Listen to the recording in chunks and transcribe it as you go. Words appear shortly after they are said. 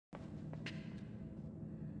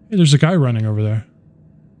Hey, there's a guy running over there.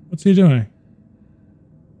 What's he doing?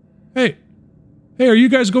 Hey. Hey, are you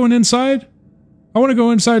guys going inside? I want to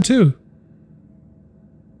go inside too.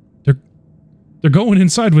 They're going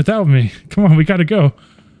inside without me. Come on, we gotta go.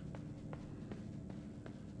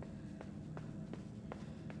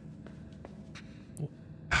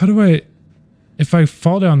 How do I... If I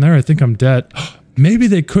fall down there, I think I'm dead. Maybe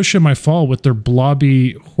they cushion my fall with their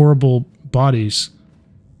blobby, horrible bodies.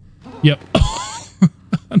 Yep.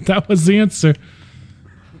 That was the answer.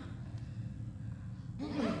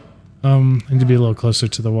 I need to be a little closer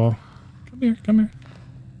to the wall. Come here, come here.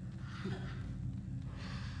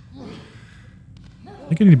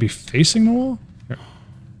 I think I need to be facing the wall? Here.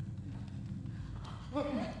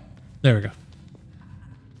 There we go.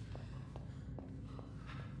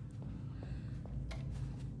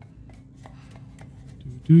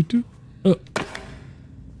 Oh.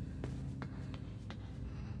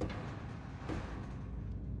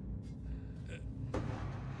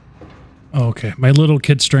 Oh, okay. My little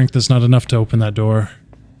kid strength is not enough to open that door.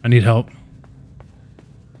 I need help.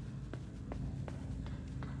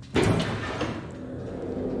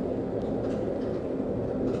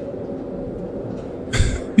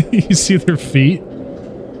 You see their feet?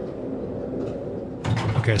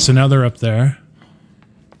 Okay, so now they're up there.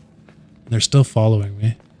 They're still following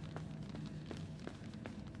me.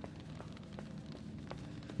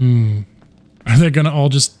 Are they gonna all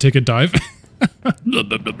just take a dive?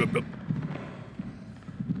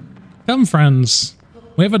 Come, friends.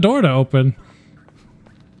 We have a door to open.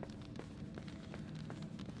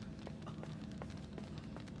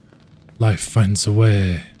 Life finds a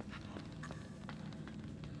way.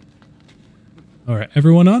 Alright,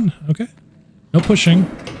 everyone on? Okay. No pushing.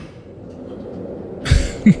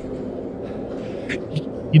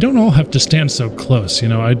 You don't all have to stand so close, you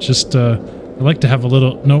know, I just, I like to have a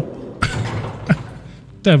little, no,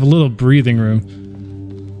 to have a little breathing room.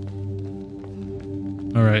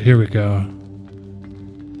 All right, here we go.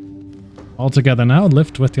 All together now,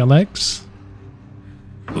 lift with your legs.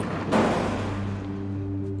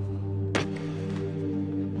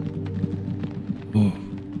 Ooh.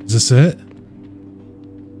 Is this it?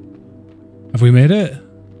 Have we made it?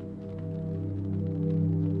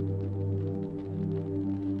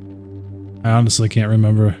 I honestly can't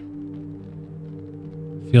remember.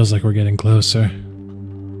 Feels like we're getting closer.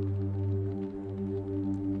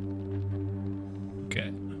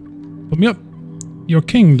 Okay. Put me up. Your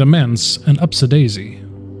king demands an upsadaisy.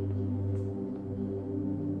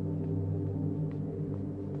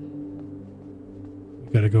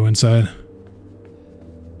 We gotta go inside. I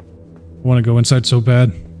want to go inside so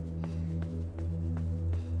bad.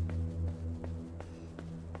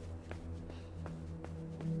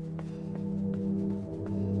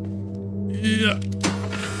 Yeah.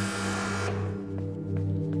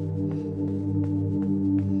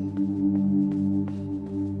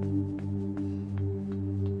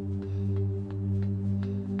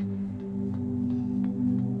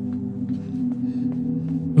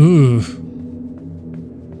 Ooh.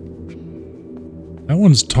 That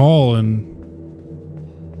one's tall and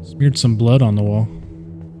smeared some blood on the wall.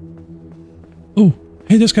 Oh,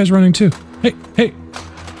 hey, this guy's running too. Hey, hey.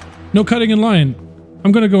 No cutting in line.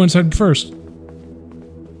 I'm gonna go inside first.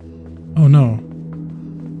 Oh no.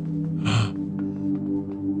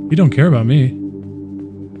 You don't care about me.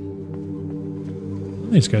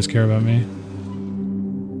 These guys care about me.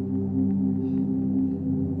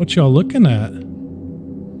 What y'all looking at?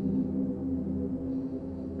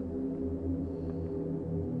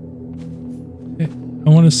 Hey, I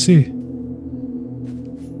want to see.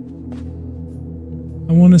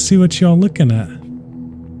 I want to see what y'all looking at.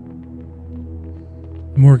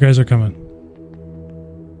 More guys are coming.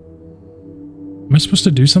 Am I supposed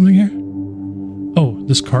to do something here? Oh,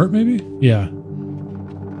 this cart maybe? Yeah.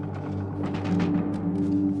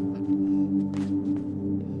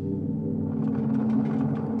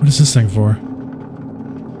 What is this thing for?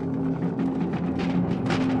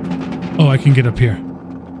 Oh, I can get up here.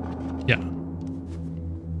 Yeah.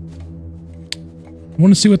 I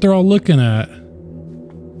want to see what they're all looking at.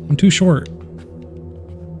 I'm too short.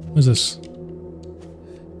 What is this?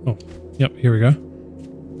 Oh, yep, here we go.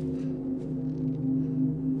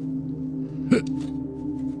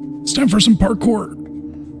 It's time for some parkour.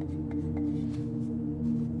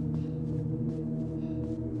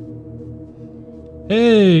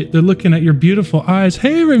 Hey, they're looking at your beautiful eyes.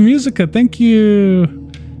 Hey, Ray Musica, thank you.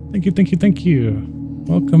 Thank you, thank you, thank you.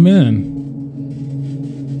 Welcome in.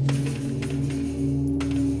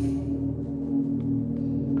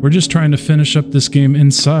 We're just trying to finish up this game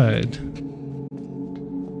inside.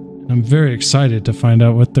 I'm very excited to find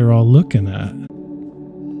out what they're all looking at.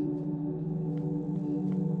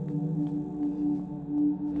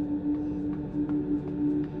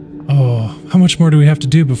 How much more do we have to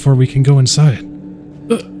do before we can go inside? I'm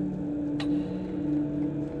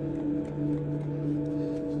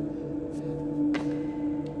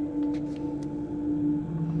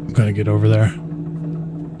gonna get over there.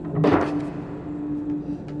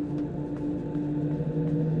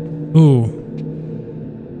 Ooh.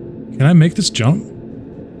 Can I make this jump?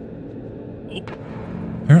 Oh.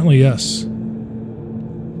 Apparently, yes.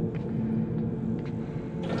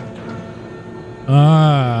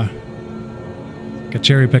 Ah. Like a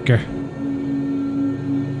cherry picker.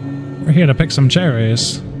 We're here to pick some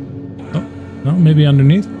cherries. Oh, no, maybe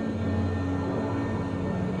underneath?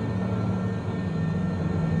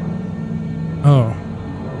 Oh.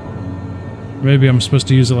 Maybe I'm supposed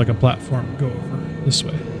to use it like a platform. Go over this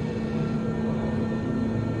way.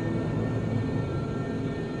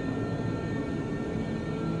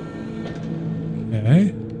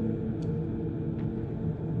 Okay.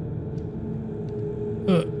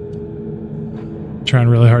 Trying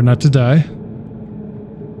really hard not to die.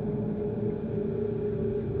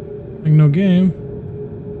 Like no game.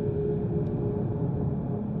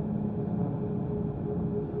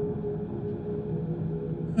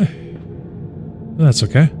 That's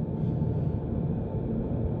okay.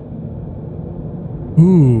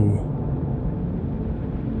 Ooh.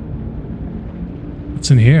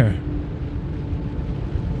 What's in here?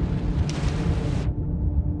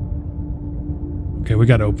 Okay, we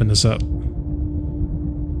gotta open this up.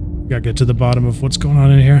 We gotta get to the bottom of what's going on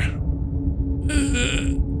in here.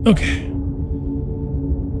 Okay.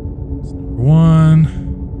 That's number one.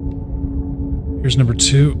 Here's number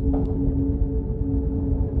two.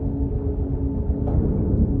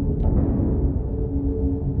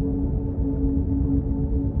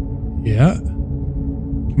 Yeah.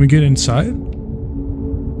 Can we get inside?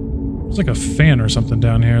 There's like a fan or something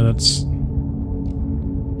down here that's...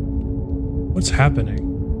 What's happening?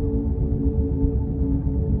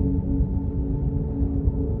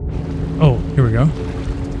 Oh, here we go.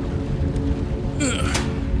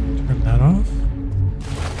 Turn that off.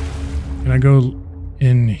 Can I go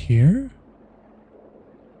in here?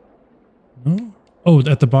 No? Oh,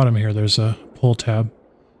 at the bottom here, there's a pull tab.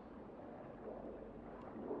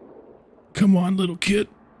 Come on, little kid.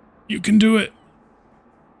 You can do it.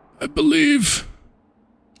 I believe.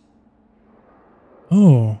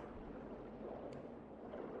 Oh.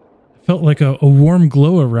 I felt like a warm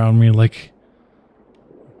glow around me, like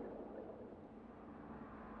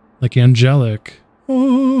angelic.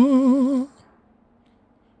 Oh.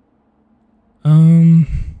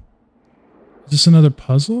 Is this another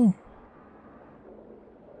puzzle?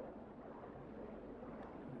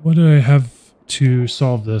 What do I have to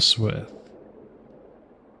solve this with?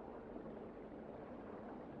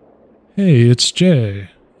 Hey, it's Jay.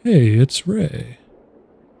 Hey, it's Ray.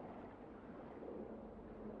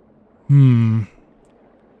 Did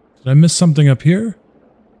I miss something up here?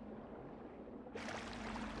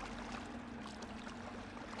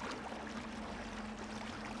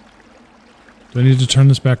 Do I need to turn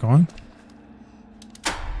this back on?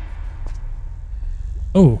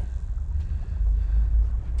 Oh.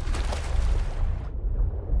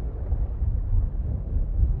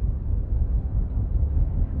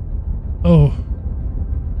 Oh.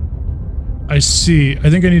 I see. I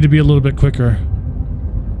think I need to be a little bit quicker.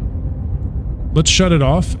 Let's shut it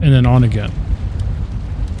off and then on again.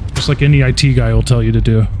 Just like any IT guy will tell you to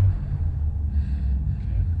do.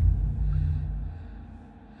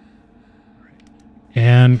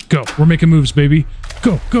 And go. We're making moves, baby.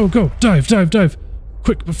 Go, go, go. Dive, dive, dive.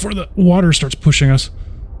 Quick, before the water starts pushing us.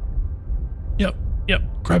 Yep, yep.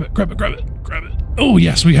 Grab it, grab it, grab it, grab it. Oh,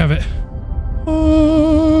 yes, we have it.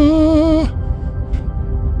 Oh,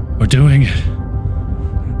 we're doing it.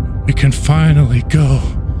 We can finally go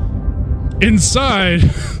inside.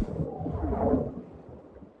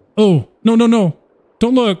 Oh, no, no, no.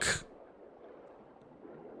 Don't look.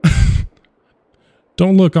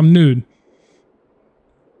 Don't look, I'm nude.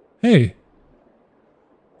 Hey.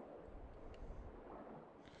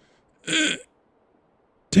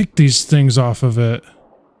 Take these things off of it.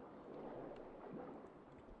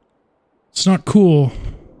 It's not cool.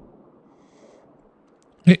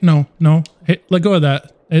 Hey, no, no. Hey, let go of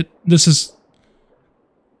that. This is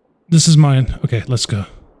mine. Okay, let's go.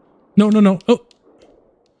 No, no, no. Oh.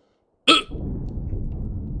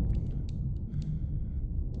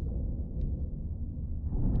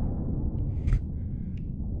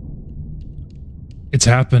 It's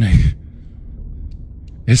happening.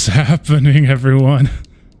 It's happening, everyone.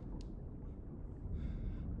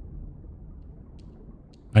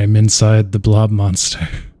 I am inside the blob monster.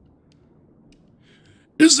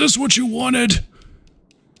 Is this what you wanted?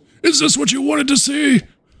 Is this what you wanted to see?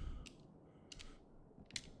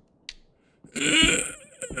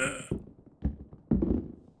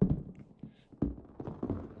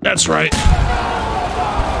 That's right.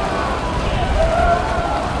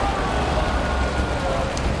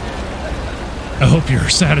 I hope you're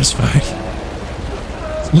satisfied.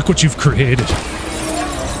 Look what you've created.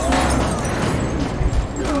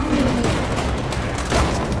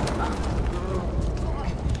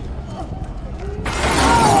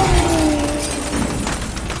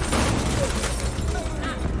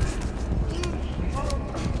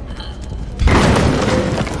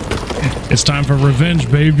 It's time for revenge,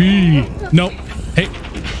 baby. Nope. Hey,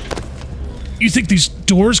 you think these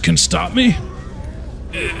doors can stop me?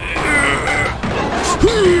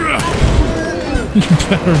 You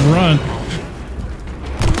better run.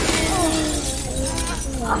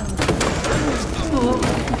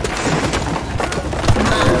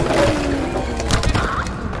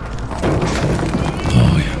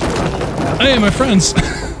 Oh, yeah. Hey, my friends.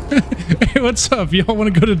 Hey, what's up? Y'all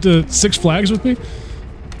want to go to Six Flags with me?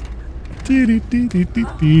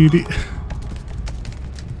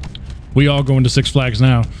 We all going to Six Flags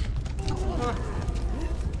now.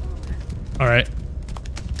 All right.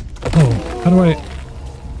 Oh, how do I...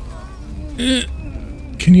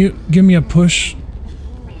 Can you give me a push?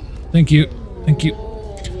 Thank you. Thank you.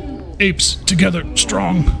 Apes together,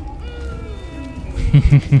 strong.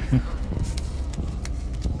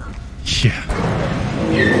 Yeah.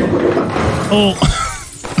 Oh.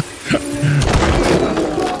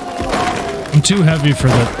 I'm too heavy for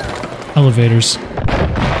the elevators.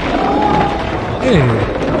 Hey.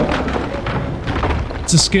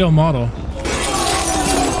 It's a scale model.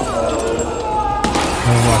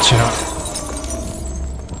 Oh, watch out.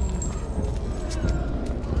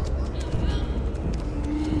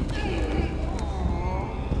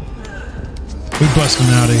 We busting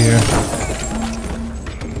out of here.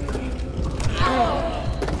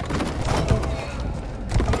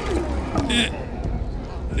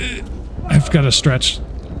 I've got to stretch.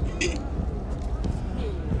 I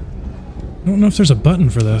don't know if there's a button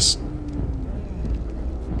for this.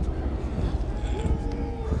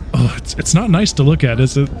 Oh, it's not nice to look at,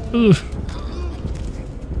 is it? Ugh.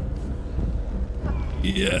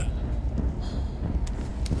 Yeah.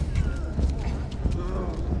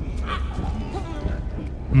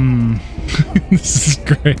 This is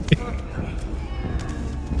great.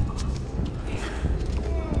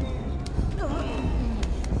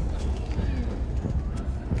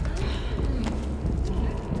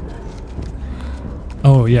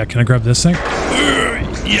 Oh yeah, can I grab this thing?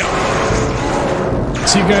 Yeah.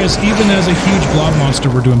 See guys, even as a huge blob monster,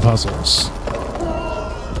 we're doing puzzles.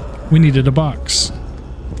 We needed a box.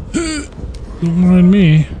 Don't mind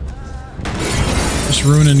me. Just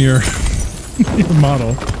ruining your, your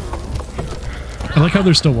model. I like how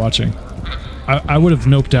they're still watching. I would have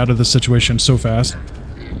noped out of this situation so fast.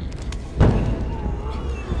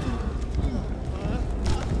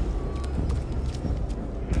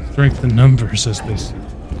 Strength in numbers, as they say.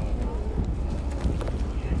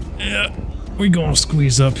 Yeah, we gonna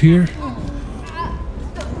squeeze up here.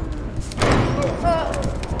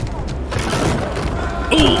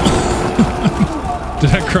 Oh!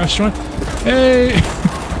 Did I crush one? Hey!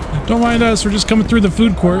 Don't mind us, we're just coming through the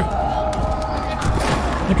food court.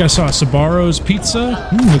 I think I saw Sbarro's pizza.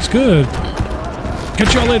 Looks good.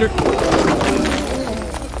 Catch y'all later.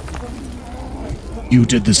 You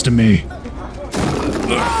did this to me.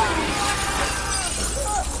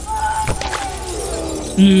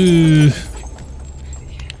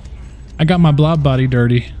 I got my blob body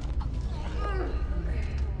dirty.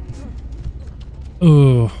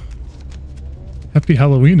 Oh. Happy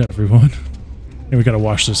Halloween, everyone. And we gotta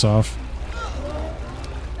wash this off.